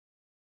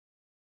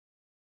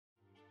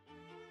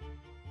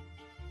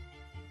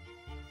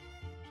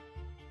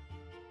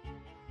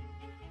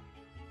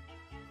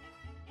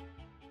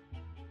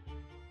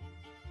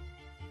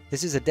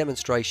This is a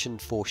demonstration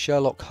for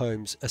Sherlock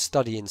Holmes, A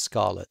Study in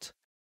Scarlet.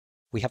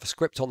 We have a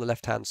script on the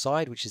left-hand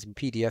side, which is in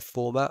PDF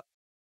format.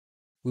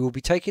 We will be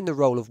taking the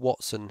role of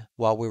Watson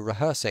while we're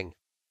rehearsing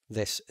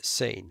this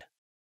scene.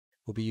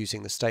 We'll be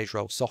using the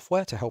StageRole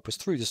software to help us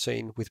through the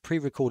scene with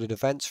pre-recorded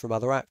events from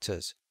other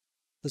actors.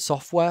 The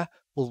software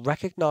will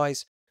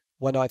recognise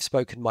when I've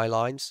spoken my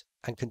lines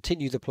and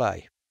continue the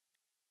play.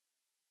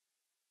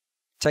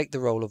 Take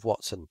the role of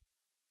Watson.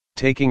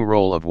 Taking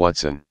role of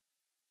Watson.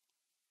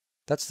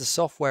 That's the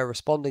software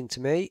responding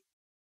to me.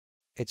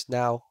 It's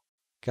now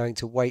going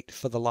to wait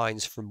for the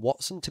lines from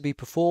Watson to be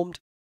performed,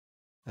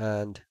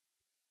 and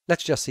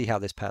let's just see how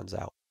this pans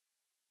out.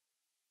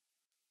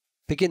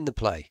 Begin the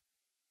play.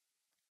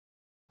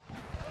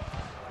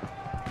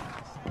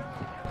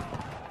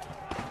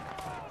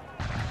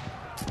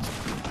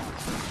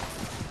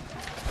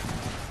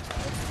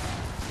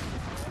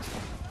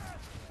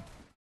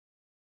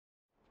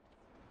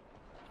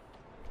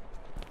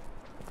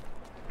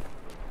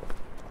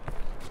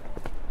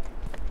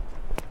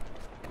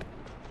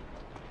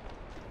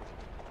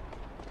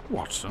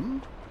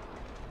 Watson?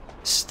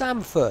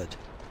 Stamford!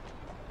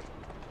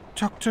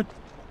 Dr.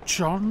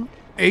 John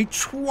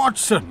H.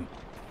 Watson!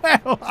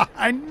 Well,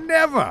 I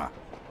never!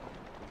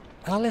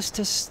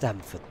 Alistair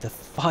Stamford, the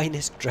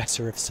finest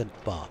dresser of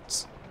St.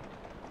 Bart's.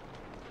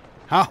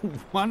 How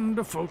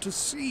wonderful to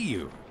see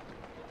you!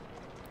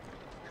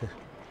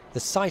 The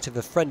sight of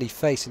a friendly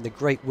face in the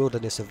great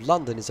wilderness of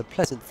London is a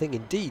pleasant thing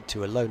indeed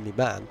to a lonely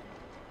man.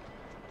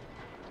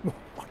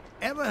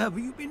 Whatever have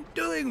you been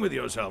doing with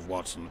yourself,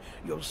 Watson?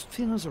 You're as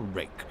thin as a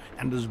rake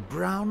and as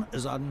brown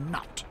as a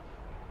nut.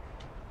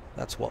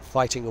 That's what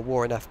fighting a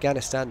war in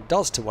Afghanistan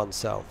does to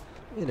oneself,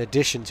 in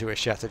addition to a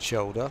shattered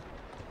shoulder.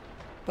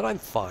 But I'm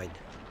fine,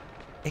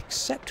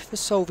 except for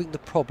solving the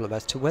problem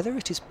as to whether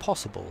it is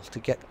possible to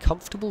get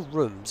comfortable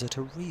rooms at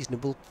a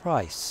reasonable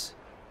price.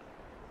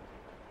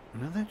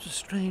 Now that's a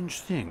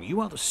strange thing.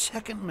 You are the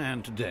second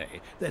man today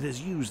that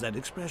has used that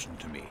expression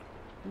to me.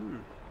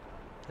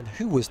 And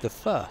who was the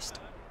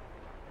first?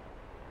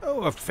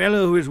 Oh, a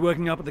fellow who is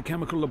working up at the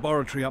chemical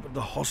laboratory up at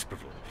the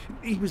hospital.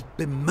 He was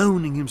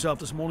bemoaning himself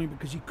this morning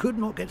because he could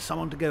not get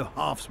someone to go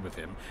halves with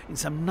him in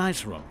some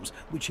nice rooms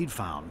which he'd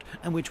found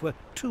and which were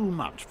too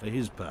much for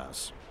his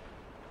purse.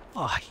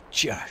 By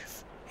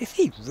Jove, if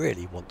he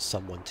really wants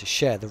someone to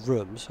share the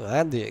rooms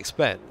and the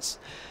expense,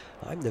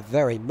 I'm the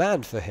very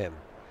man for him.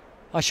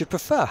 I should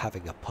prefer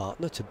having a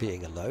partner to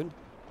being alone.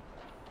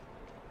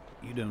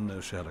 You don't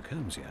know Sherlock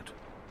Holmes yet.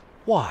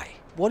 Why?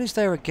 What is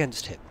there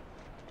against him?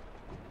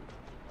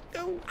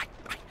 Oh,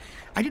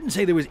 I didn't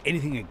say there was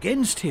anything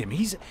against him.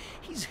 He's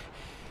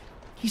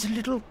a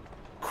little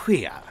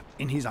queer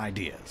in his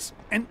ideas,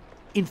 an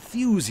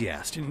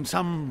enthusiast in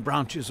some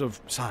branches of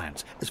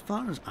science. As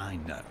far as I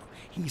know,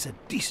 he's a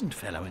decent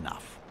fellow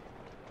enough.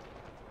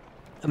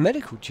 A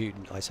medical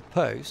student, I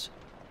suppose.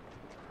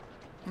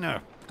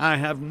 No, I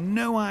have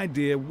no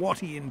idea what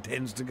he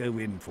intends to go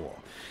in for.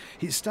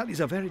 His studies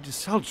are very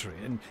desultory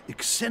and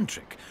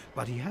eccentric,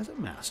 but he has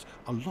amassed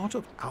a lot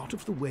of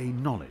out-of-the-way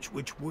knowledge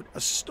which would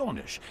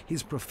astonish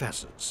his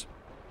professors.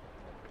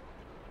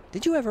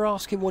 Did you ever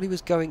ask him what he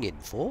was going in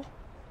for?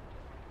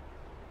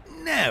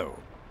 No,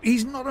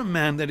 he's not a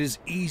man that is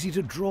easy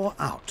to draw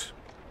out.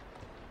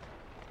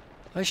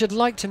 I should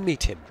like to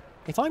meet him.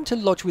 If I'm to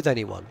lodge with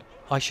anyone,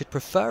 I should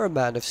prefer a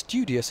man of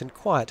studious and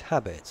quiet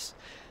habits.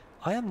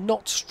 I am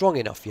not strong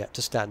enough yet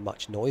to stand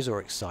much noise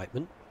or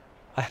excitement.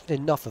 I had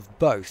enough of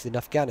both in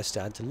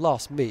Afghanistan to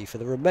last me for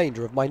the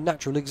remainder of my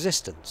natural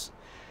existence.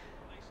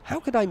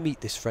 How could I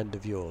meet this friend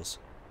of yours?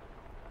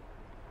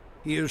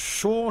 He is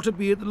sure to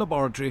be at the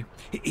laboratory.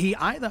 He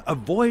either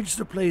avoids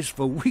the place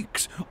for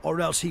weeks,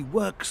 or else he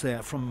works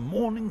there from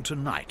morning to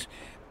night.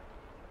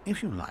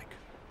 If you like,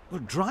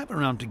 we'll drive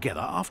around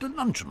together after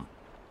luncheon.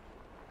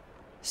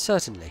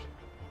 Certainly.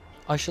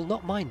 I shall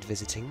not mind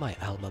visiting my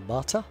alma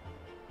mater.